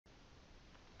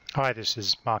Hi, this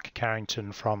is Mark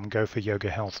Carrington from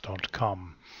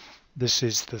GoForYogaHealth.com. This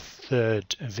is the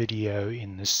third video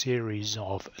in the series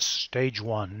of Stage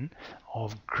 1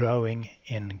 of growing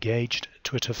engaged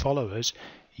Twitter followers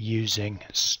using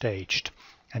Staged.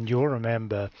 And you'll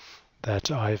remember that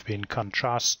I've been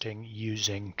contrasting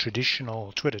using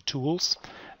traditional Twitter tools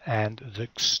and the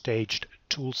Staged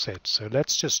toolset. So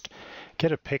let's just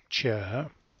get a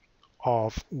picture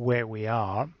of where we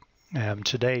are.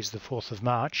 Today is the 4th of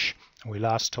March. We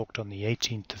last talked on the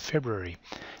 18th of February.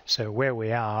 So where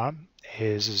we are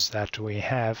is that we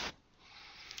have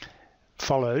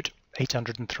followed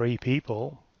 803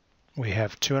 people, we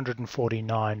have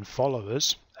 249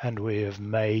 followers, and we have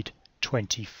made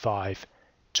 25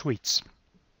 tweets.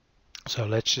 So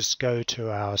let's just go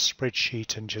to our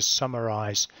spreadsheet and just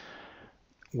summarize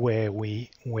where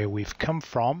we've come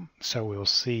from. So we'll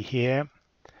see here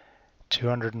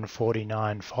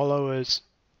 249 followers,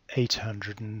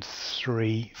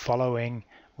 803 following,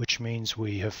 which means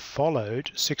we have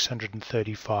followed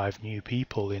 635 new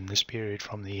people in this period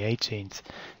from the 18th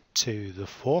to the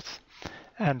 4th,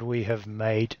 and we have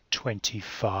made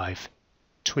 25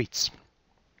 tweets.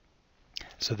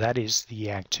 So that is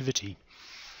the activity.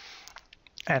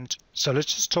 And so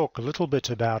let's just talk a little bit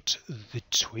about the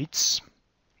tweets,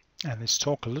 and let's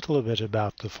talk a little bit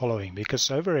about the following, because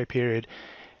over a period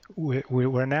we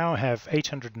now have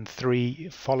 803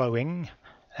 following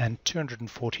and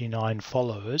 249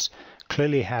 followers.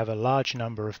 Clearly have a large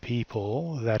number of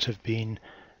people that have been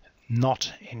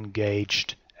not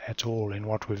engaged at all in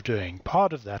what we're doing.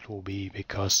 Part of that will be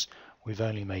because we've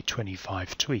only made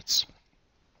 25 tweets.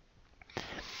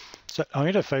 So I'm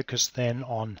going to focus then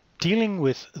on dealing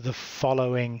with the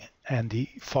following and the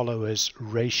followers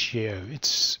ratio.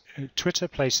 Twitter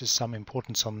places some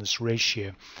importance on this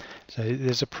ratio. So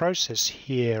there's a process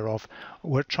here of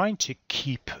we're trying to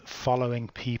keep following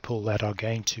people that are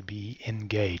going to be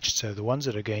engaged, so the ones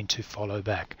that are going to follow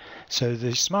back. So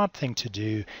the smart thing to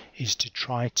do is to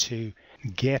try to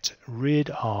get rid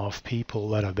of people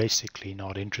that are basically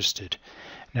not interested.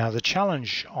 Now the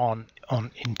challenge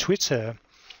in Twitter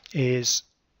is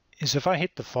if I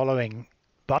hit the following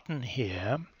button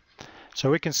here, so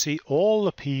we can see all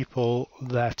the people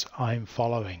that I'm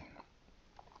following.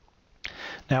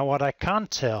 Now what I can't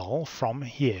tell from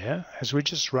here, as we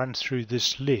just run through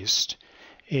this list,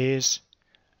 is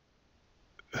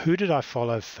who did I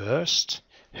follow first,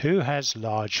 who has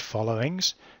large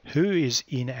followings, who is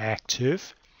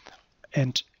inactive,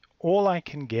 and all I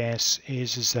can guess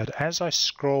is that as I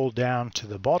scroll down to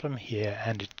the bottom here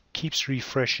and it keeps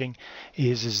refreshing,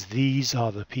 is these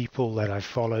are the people that I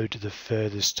followed the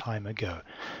furthest time ago.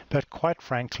 But quite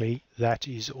frankly, that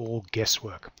is all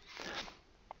guesswork.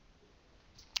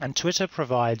 And Twitter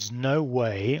provides no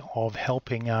way of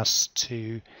helping us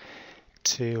to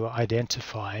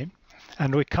identify,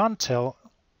 and we can't tell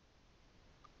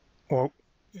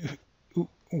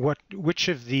which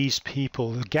of these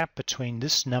people, the gap between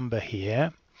this number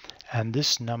here and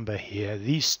this number here,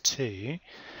 these two,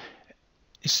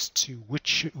 is to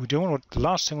which we don't want. The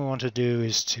last thing we want to do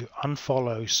is to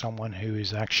unfollow someone who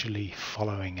is actually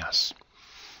following us.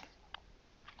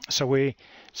 So what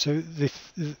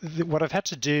I've had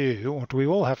to do, what we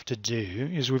all have to do,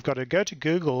 is we've got to go to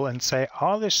Google and say,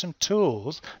 are there some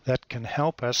tools that can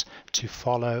help us to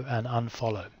follow and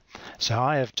unfollow? So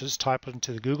I have just typed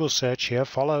into the Google search here,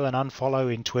 follow and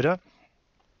unfollow in Twitter,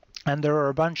 and there are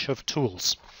a bunch of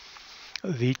tools.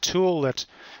 The tool that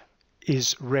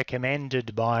is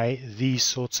recommended by these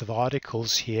sorts of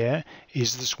articles here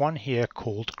is this one here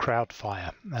called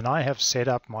Crowdfire, and I have set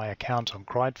up my account on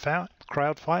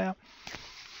Crowdfire.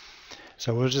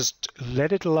 So we'll just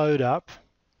let it load up,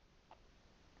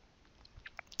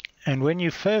 and when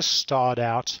you first start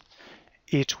out,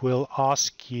 it will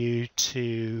ask you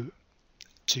to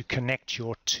connect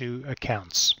your two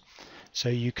accounts. So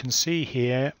you can see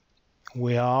here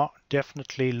we are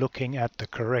definitely looking at the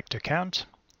correct account,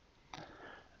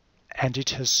 and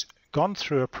it has gone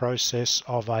through a process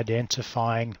of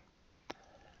identifying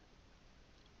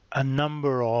a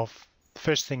number of,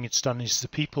 first thing it's done is the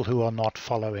people who are not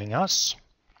following us,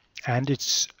 and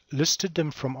it's listed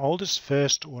them from oldest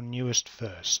first or newest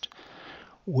first.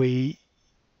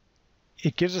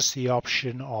 It gives us the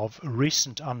option of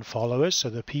recent unfollowers,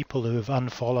 so the people who have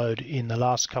unfollowed in the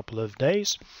last couple of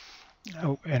days,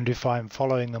 and if I'm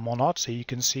following them or not. So you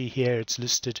can see here it's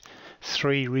listed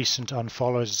 3 recent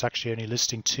unfollowers. It's actually only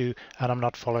listing 2, and I'm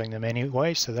not following them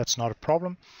anyway, so that's not a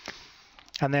problem.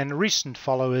 And then recent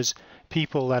followers,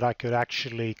 people that I could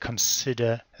actually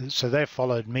consider, so they've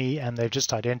followed me and they've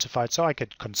just identified, so I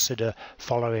could consider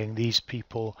following these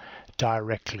people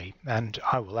directly, and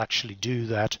I will actually do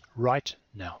that right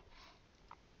now.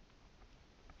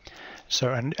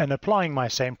 So, and applying my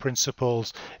same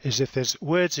principles is if there's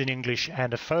words in English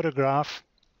and a photograph,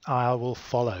 I will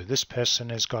follow. This person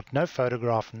has got no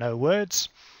photograph, no words.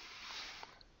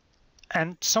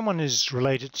 And someone is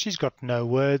related, she's got no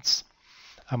words.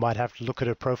 I might have to look at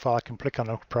her profile. I can click on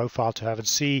her profile to have it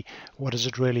see what does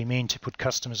it really mean to put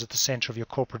customers at the center of your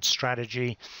corporate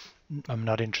strategy. I'm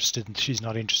not interested in, she's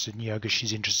not interested in yoga,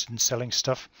 she's interested in selling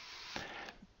stuff.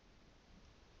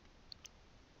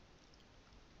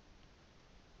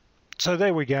 So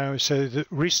there we go. So the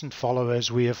recent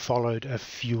followers, we have followed a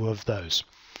few of those.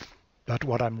 But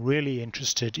what I'm really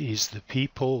interested in is the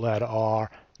people that are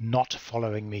not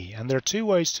following me. And there are two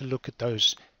ways to look at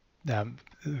those.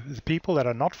 The people that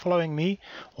are not following me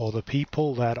or the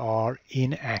people that are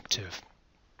inactive.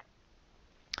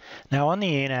 Now on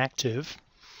the inactive,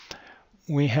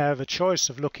 we have a choice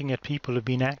of looking at people who've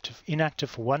been inactive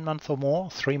for 1 month or more,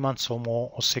 3 months or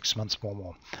more, or 6 months or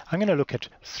more. I'm going to look at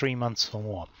 3 months or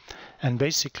more. And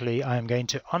basically, I'm going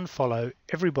to unfollow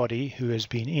everybody who has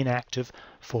been inactive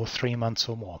for 3 months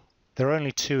or more. There are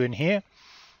only 2 in here,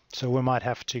 so we might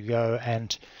have to go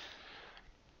and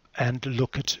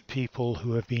look at people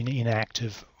who have been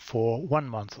inactive for 1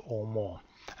 month or more.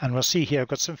 And we'll see here, I've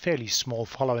got some fairly small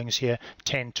followings here,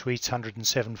 10 tweets,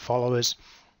 107 followers.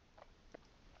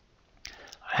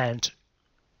 And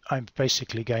I'm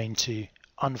basically going to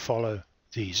unfollow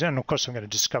these. And of course, I'm going to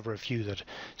discover a few that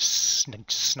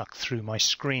snuck through my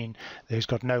screen. They've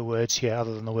got no words here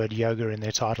other than the word yoga in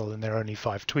their title, and there are only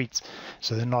 5 tweets.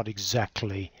 So they're not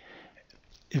exactly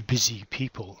busy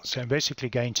people. So I'm basically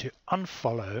going to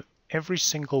unfollow every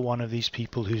single one of these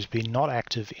people who's been not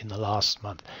active in the last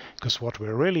month, because what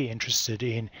we're really interested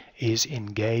in is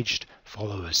engaged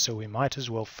followers. So we might as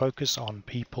well focus on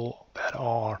people that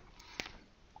are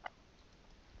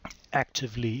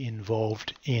actively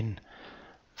involved in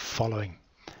following.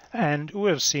 And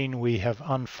we've seen we have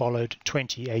unfollowed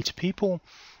 28 people.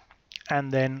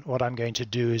 And then what I'm going to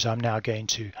do is I'm now going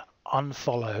to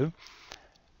unfollow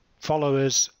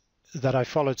followers that I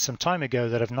followed some time ago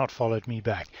that have not followed me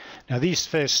back. Now these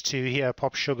first 2 here,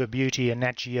 Pop Sugar Beauty and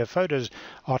Nat Geo Photos,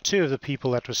 are 2 of the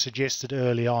people that were suggested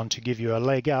early on to give you a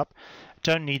leg up.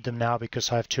 Don't need them now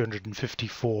because I have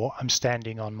 254. I'm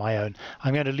standing on my own.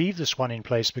 I'm going to leave this one in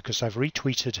place because I've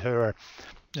retweeted her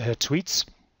tweets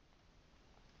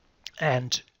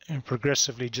and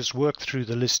progressively just work through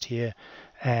the list here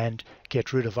and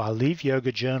get rid of. I'll leave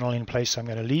Yoga Journal in place. I'm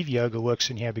going to leave Yoga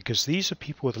Works in here because these are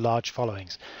people with large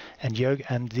followings, and yoga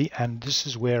and this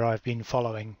is where I've been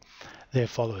following their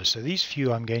followers. So these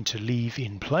few I'm going to leave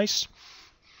in place.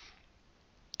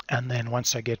 And then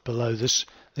once I get below this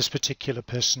particular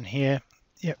person here,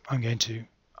 yep, I'm going to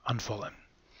unfollow.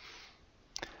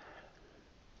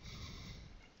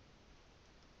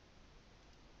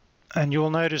 And you'll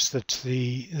notice that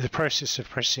the process of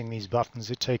pressing these buttons,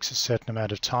 it takes a certain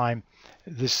amount of time.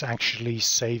 This actually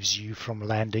saves you from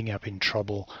landing up in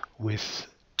trouble with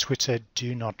Twitter.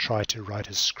 Do not try to write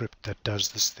a script that does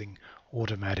this thing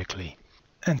automatically.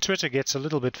 And Twitter gets a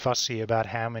little bit fussy about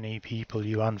how many people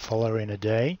you unfollow in a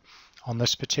day. On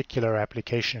this particular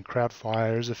application,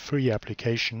 Crowdfire is a free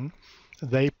application.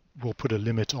 They will put a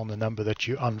limit on the number that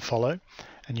you unfollow.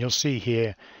 And you'll see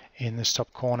here in this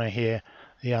top corner here,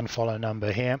 the unfollow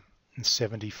number here,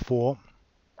 74.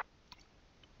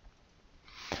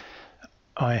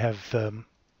 I have,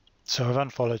 so I've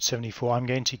unfollowed 74. I'm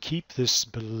going to keep this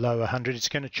below 100. It's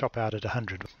going to chop out at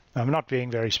 100. I'm not being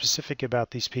very specific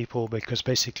about these people because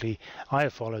basically I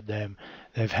have followed them.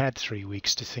 They've had 3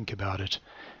 weeks to think about it.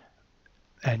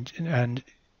 And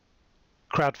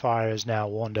Crowdfire has now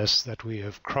warned us that we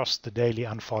have crossed the daily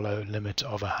unfollow limit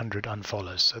of 100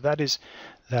 unfollows. So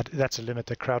that's a limit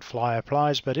that Crowdfire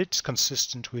applies, but it's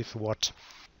consistent with what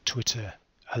Twitter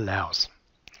allows.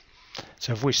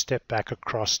 So if we step back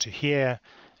across to here,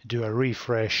 do a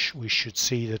refresh, we should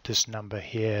see that this number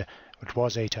here, which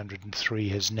was 803,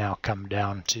 has now come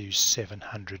down to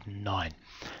 709.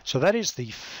 So that is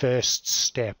the first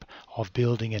step of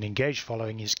building an engaged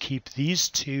following, is keep these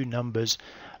 2 numbers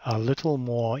a little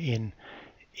more in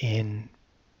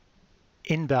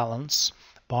balance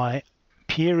by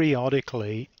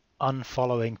periodically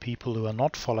unfollowing people who are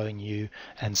not following you,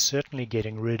 and certainly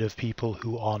getting rid of people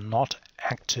who are not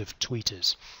active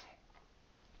tweeters,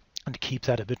 and keep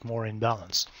that a bit more in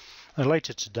balance. And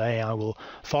later today I will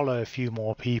follow a few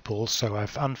more people, so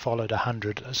I've unfollowed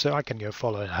 100, so I can go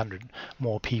follow 100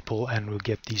 more people and we'll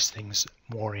get these things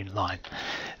more in line.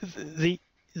 The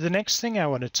next thing I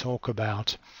want to talk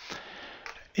about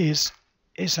is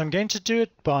is I'm going to do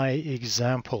it by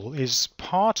example. Is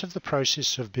part of the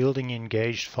process of building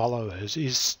engaged followers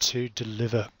is to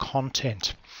deliver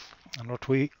content. And what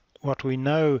we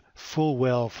know full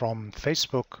well from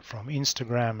Facebook, from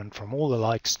Instagram, and from all the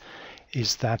likes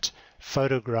is that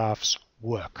photographs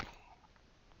work.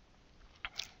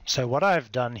 So what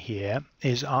I've done here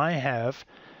is I have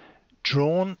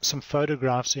drawn some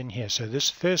photographs in here. So this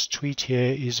first tweet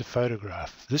here is a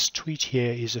photograph. This tweet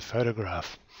here is a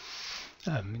photograph.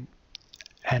 And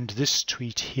this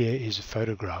tweet here is a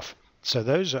photograph. So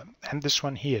those are, and this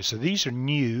one here. So these are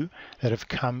new that have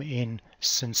come in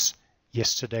since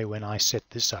yesterday when I set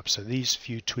this up. So these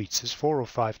few tweets, there's 4 or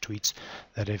 5 tweets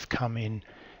that have come in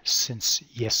since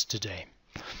yesterday.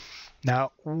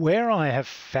 Now, where I have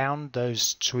found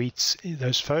those tweets,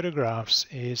 those photographs,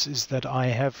 is that I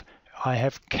have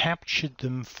captured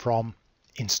them from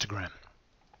Instagram.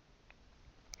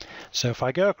 So if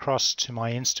I go across to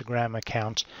my Instagram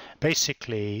account,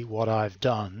 basically what I've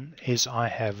done is I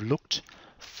have looked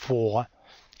for,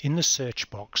 in the search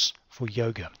box, for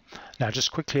yoga. Now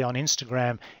just quickly on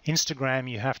Instagram,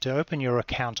 you have to open your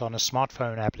account on a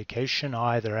smartphone application,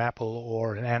 either Apple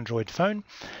or an Android phone,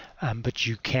 but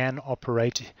you can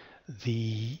operate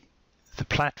the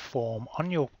platform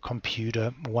on your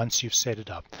computer once you've set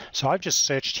it up. So I've just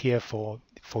searched here for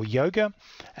yoga,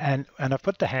 and I've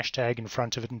put the hashtag in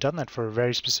front of it and done that for a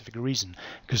very specific reason,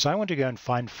 because I want to go and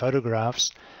find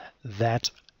photographs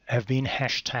that have been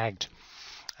hashtagged.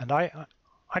 And I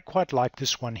quite like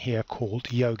this one here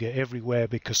called Yoga Everywhere,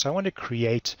 because I want to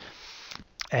create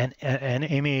an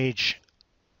image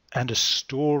and a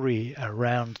story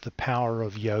around the power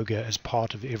of yoga as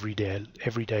part of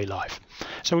everyday life.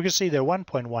 So we can see there are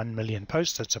 1.1 million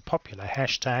posts. That's a popular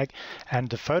hashtag, and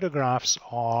the photographs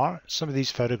are, some of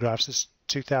these photographs, there's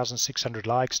 2,600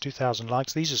 likes, 2,000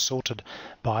 likes. These are sorted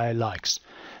by likes.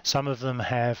 Some of them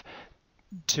have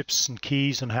tips and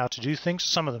keys on how to do things.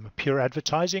 Some of them are pure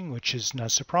advertising, which is no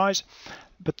surprise,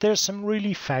 but there's some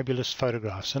really fabulous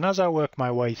photographs. And as I work my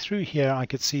way through here, I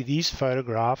could see these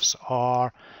photographs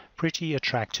are pretty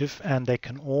attractive, and they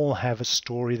can all have a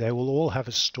story. They will all have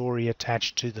a story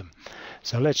attached to them.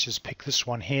 So let's just pick this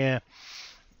one here.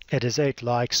 It has 8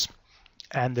 likes,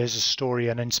 and there's a story,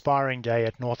 an inspiring day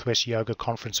at Northwest Yoga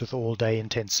Conference with all-day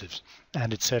intensives.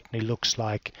 And it certainly looks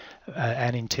like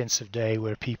an intensive day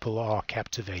where people are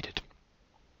captivated.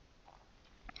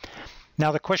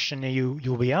 Now the question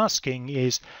you'll be asking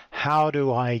is, how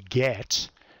do I get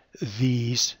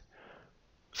these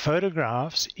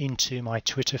photographs into my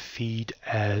Twitter feed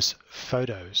as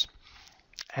photos?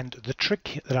 And the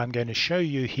trick that I'm going to show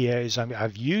you here is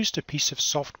I've used a piece of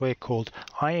software called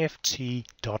IFT.TT.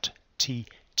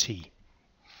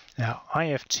 Now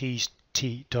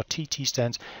IFT.TT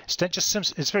stands just,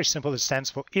 it's very simple. It stands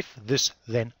for if this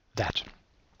then that.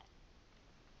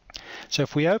 So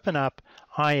if we open up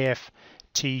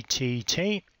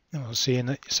IFTTT, we'll see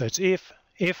so it's if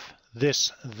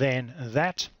this then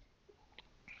that.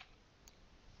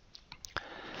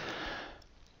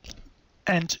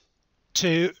 And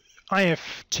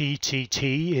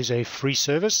IFTTT is a free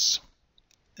service.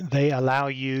 They allow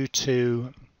you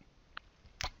to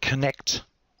connect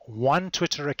one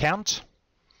Twitter account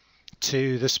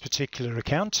to this particular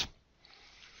account.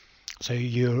 So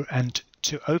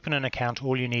to open an account,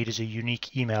 all you need is a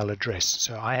unique email address.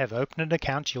 So I have opened an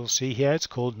account. You'll see here it's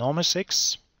called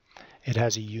Norma6. It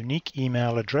has a unique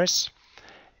email address.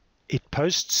 It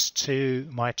posts to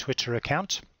my Twitter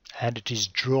account, and it is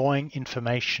drawing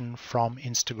information from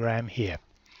Instagram here.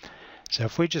 So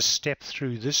if we just step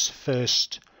through this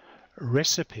first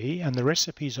recipe, and the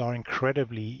recipes are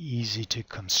incredibly easy to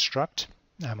construct.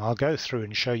 I'll go through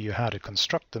and show you how to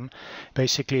construct them.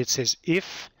 Basically it says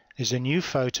if there's a new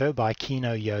photo by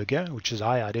Kino Yoga, which is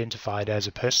I identified as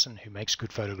a person who makes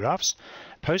good photographs,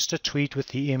 post a tweet with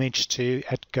the image to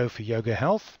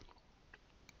 @GoForYogaHealth.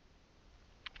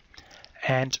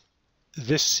 And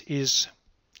this is,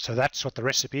 so that's what the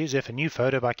recipe is. If a new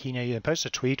photo by Kino Yoga, post a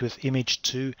tweet with image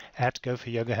to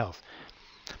 @GoForYogaHealth.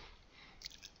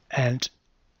 And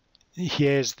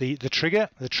here's the trigger.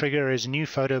 The trigger is a new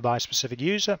photo by a specific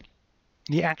user.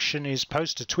 The action is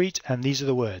post a tweet, and these are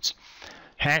the words.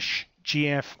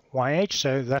 #GFYH,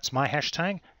 so that's my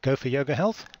hashtag,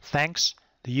 #GoForYogaHealth. Thanks,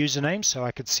 the username, so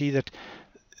I could see that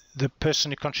the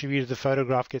person who contributed the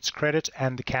photograph gets credit,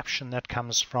 and the caption that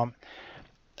comes from,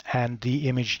 and the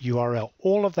image URL.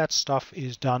 All of that stuff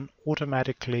is done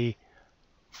automatically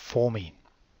for me.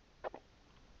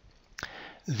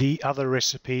 The other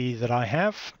recipe that I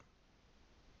have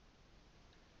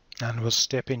and we'll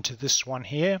step into this one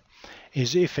here,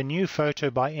 is if a new photo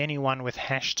by anyone with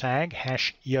hashtag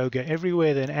 #yoga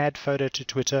everywhere, then add photo to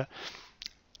Twitter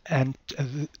and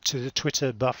to the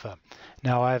Twitter buffer.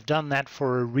 Now I've done that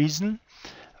for a reason.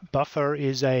 Buffer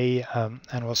is a,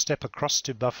 and we'll step across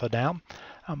to buffer now.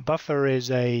 Buffer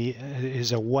is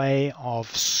a way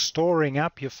of storing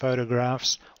up your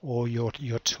photographs or your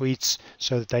tweets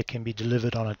so that they can be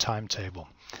delivered on a timetable.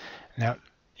 Now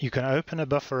you can open a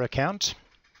buffer account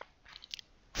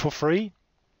for free.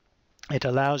 It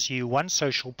allows you one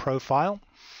social profile.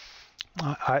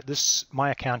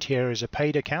 My account here is a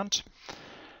paid account,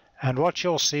 and what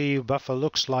you'll see buffer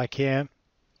looks like here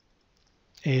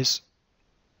is,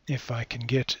 if I can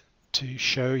get to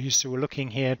show you, so we're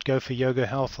looking here at Go for Yoga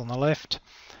Health on the left.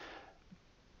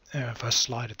 If I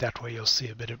slide it that way, you'll see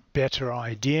a better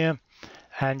idea,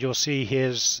 and you'll see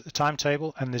here's a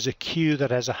timetable, and there's a queue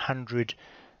that has 100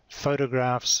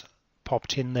 photographs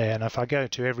popped in there, and if I go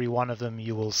to every one of them,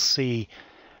 you will see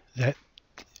that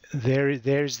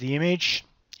there's the image.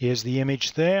 Here's the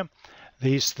image there.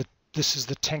 This is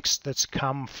the text that's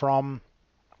come from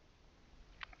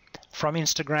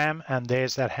Instagram, and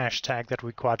there's that hashtag that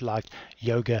we quite liked,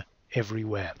 yoga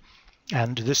everywhere.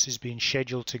 And this has been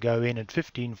scheduled to go in at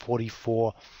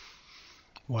 15:44,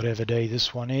 whatever day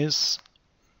this one is.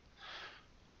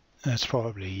 That's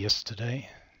probably yesterday.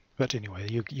 But anyway,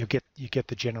 you get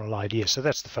the general idea. So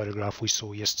that's the photograph we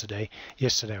saw yesterday.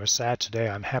 Yesterday I was sad. Today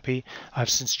I'm happy. I've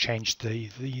since changed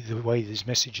the way these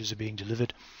messages are being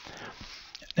delivered.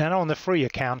 And on the free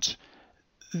account,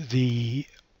 this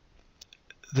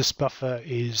buffer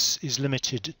is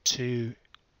limited to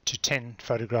 10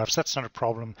 photographs. That's not a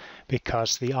problem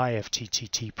because the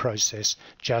IFTTT process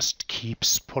just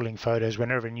keeps pulling photos.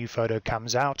 Whenever a new photo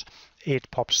comes out, it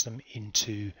pops them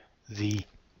into the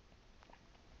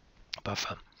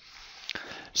buffer.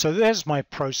 So there's my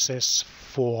process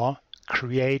for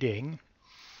creating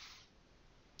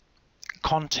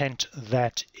content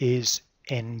that is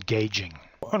engaging.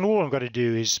 And all I've got to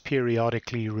do is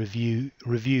periodically review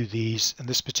these. And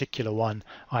this particular one,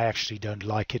 I actually don't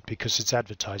like it because it's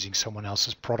advertising someone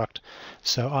else's product.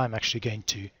 So I'm actually going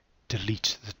to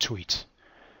delete the tweet.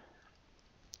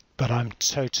 But I'm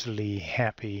totally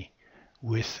happy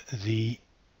with the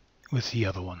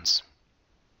other ones.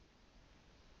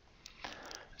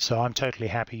 So I'm totally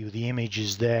happy with the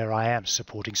images there. I am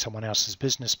supporting someone else's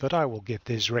business, but I will get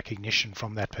this recognition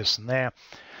from that person there.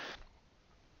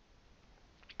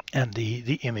 And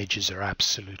the images are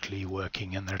absolutely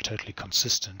working, and they're totally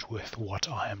consistent with what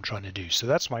I am trying to do. So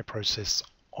that's my process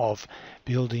of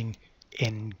building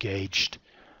engaged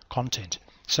content.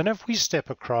 So now if we step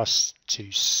across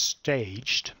to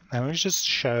Staged, and we'll just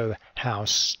show how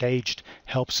Staged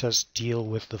helps us deal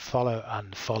with the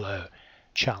follow-unfollow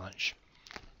challenge.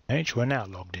 We're now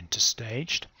logged into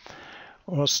Staged.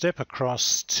 We'll step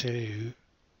across to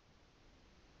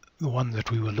the one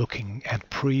that we were looking at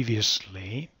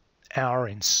previously, our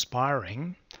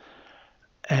Inspiring,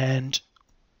 and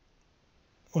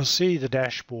we'll see the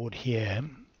dashboard here.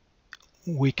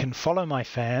 We can follow my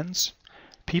fans,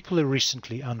 people who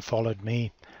recently unfollowed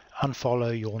me,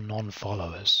 unfollow your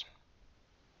non-followers.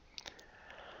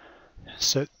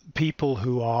 So people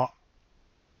who are,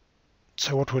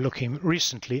 so what we're looking,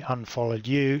 recently unfollowed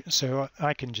you, so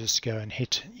I can just go and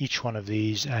hit each one of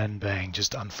these and bang,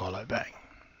 just unfollow, bang.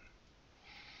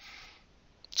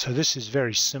 So this is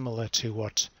very similar to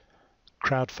what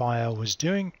Crowdfire was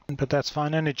doing, but that's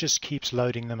fine, and it just keeps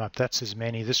loading them up. That's as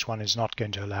many. This one is not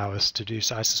going to allow us to do,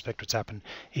 so I suspect what's happened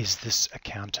is this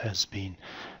account has been,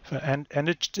 and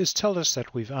it just tells us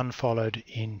that we've unfollowed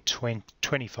in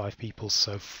 25 people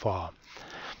so far.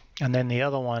 And then the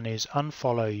other one is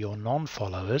unfollow your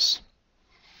non-followers.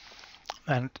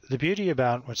 And the beauty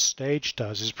about what Staged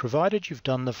does is, provided you've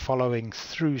done the following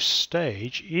through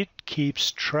Staged, it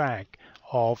keeps track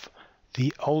of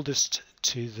the oldest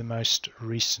to the most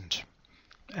recent.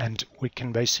 And we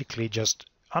can basically just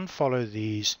unfollow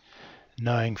these,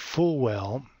 knowing full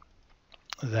well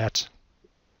that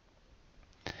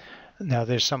now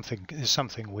there's something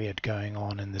weird going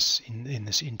on in this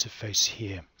interface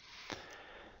here.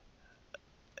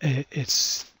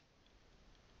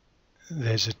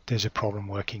 There's a problem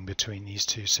working between these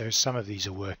two. So some of these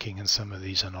are working and some of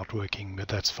these are not working, but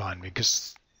that's fine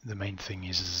because the main thing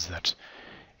is that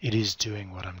it is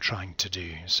doing what I'm trying to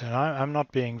do. So I'm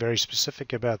not being very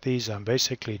specific about these. I'm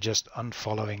basically just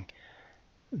unfollowing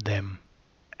them.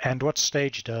 And what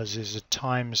Stage does is it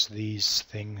times these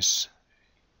things,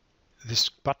 this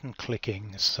button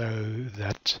clicking, so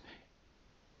that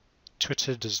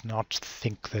Twitter does not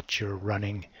think that you're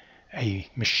running a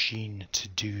machine to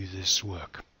do this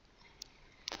work.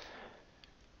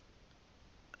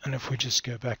 And if we just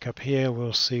go back up here,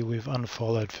 we'll see we've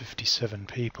unfollowed 57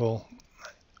 people.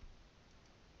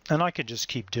 And I could just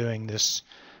keep doing this,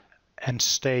 and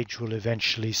Stage will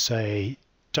eventually say,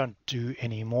 don't do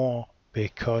any more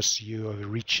because you are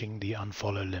reaching the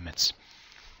unfollow limits.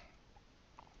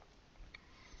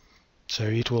 So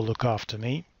it will look after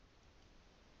me.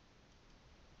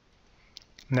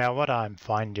 Now what I'm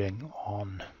finding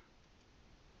on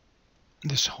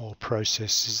this whole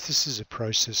process is this is a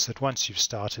process that once you've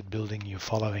started building your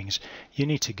followings, you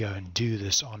need to go and do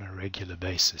this on a regular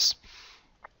basis.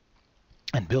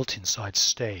 And built inside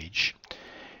Stage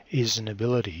is an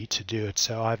ability to do it.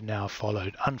 So I've now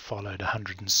unfollowed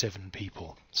 107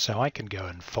 people. So I can go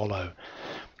and follow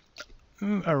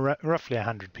roughly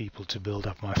 100 people to build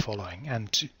up my following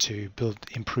and to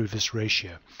improve this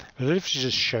ratio. But if you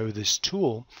just show this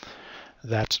tool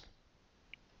that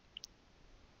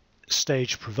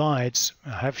Stage provides,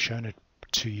 I have shown it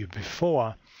to you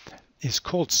before, is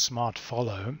called Smart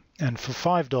Follow, and for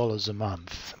 $5 a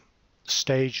month,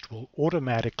 Staged will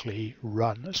automatically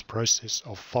run this process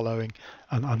of following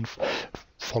and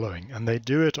unfollowing, and they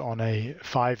do it on a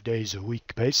 5 days a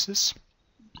week basis.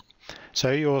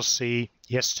 So you'll see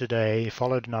yesterday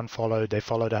followed and unfollowed, they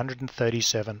followed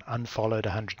 137, unfollowed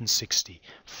 160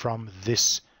 from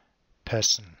this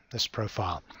person, this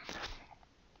profile.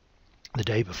 The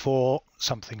day before,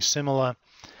 something similar,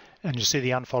 and you see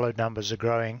the unfollowed numbers are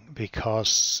growing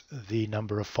because the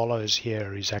number of followers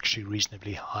here is actually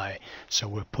reasonably high. So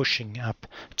we're pushing up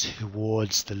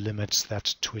towards the limits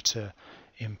that Twitter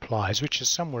implies, which is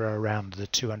somewhere around the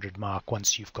 200 mark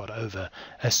once you've got over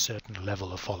a certain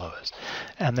level of followers.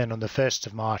 And then on the 1st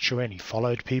of March, we only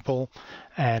followed people,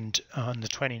 and on the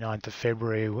 29th of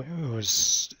February, it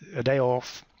was a day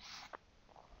off.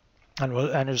 And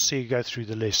you'll see you go through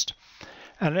the list.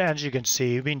 And as you can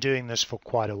see, we've been doing this for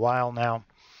quite a while now.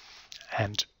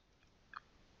 And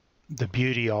the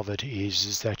beauty of it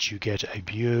is that you get a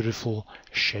beautiful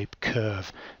shape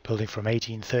curve building from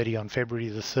 1830 on February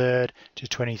the 3rd to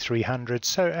 2300.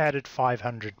 So added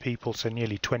 500 people, so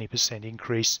nearly 20%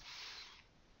 increase,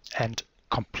 and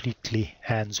completely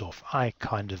hands off. I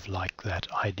kind of like that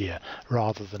idea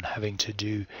rather than having to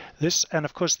do this. And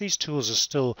of course, these tools are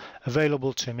still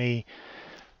available to me,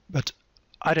 but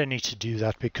I don't need to do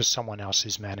that because someone else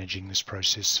is managing this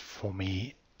process for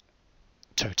me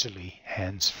totally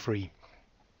hands-free.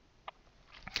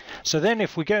 So then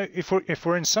if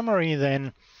we're in summary,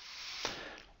 then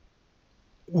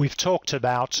we've talked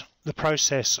about the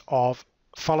process of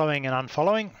following and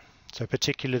unfollowing. So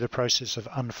particularly the process of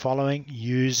unfollowing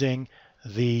using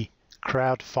the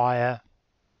Crowdfire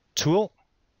tool.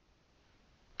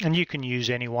 And you can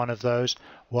use any one of those.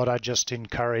 What I just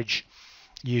encourage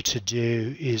you to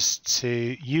do is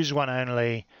to use one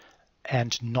only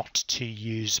and not to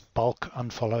use bulk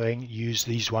unfollowing. Use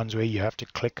these ones where you have to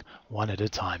click one at a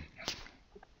time.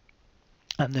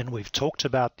 And then we've talked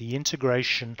about the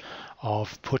integration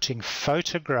of putting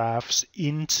photographs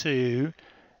into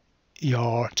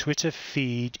your Twitter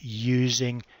feed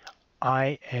using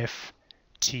ift.tt.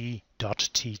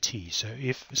 So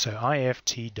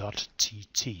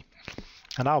ift.tt.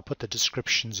 And I'll put the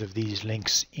descriptions of these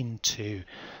links into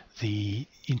the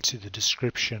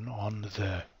description on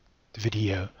the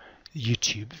video,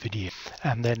 YouTube video.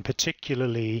 And then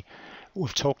particularly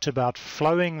we've talked about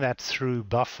flowing that through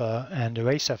Buffer, and the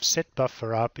way I've set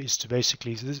Buffer up is to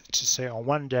basically to say on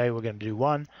one day we're going to do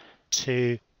 1,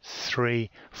 2, 3,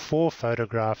 4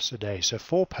 photographs a day. So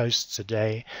 4 posts a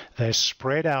day. They're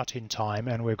spread out in time,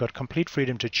 and we've got complete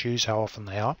freedom to choose how often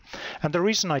they are. And the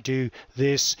reason I do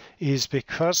this is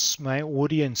because my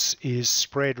audience is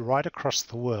spread right across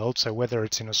the world. So whether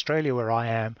it's in Australia where I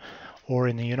am, or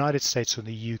in the United States or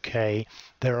the UK,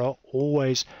 there are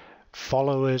always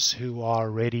followers who are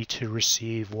ready to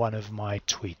receive one of my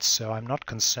tweets. So I'm not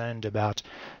concerned about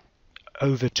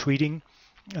over tweeting,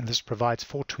 and this provides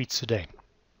 4 tweets a day.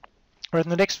 In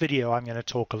the next video, I'm going to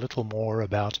talk a little more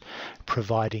about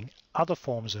providing other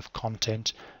forms of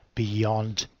content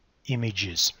beyond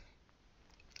images.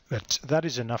 But that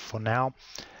is enough for now.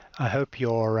 I hope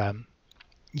your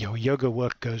yoga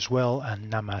work goes well, and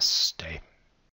namaste.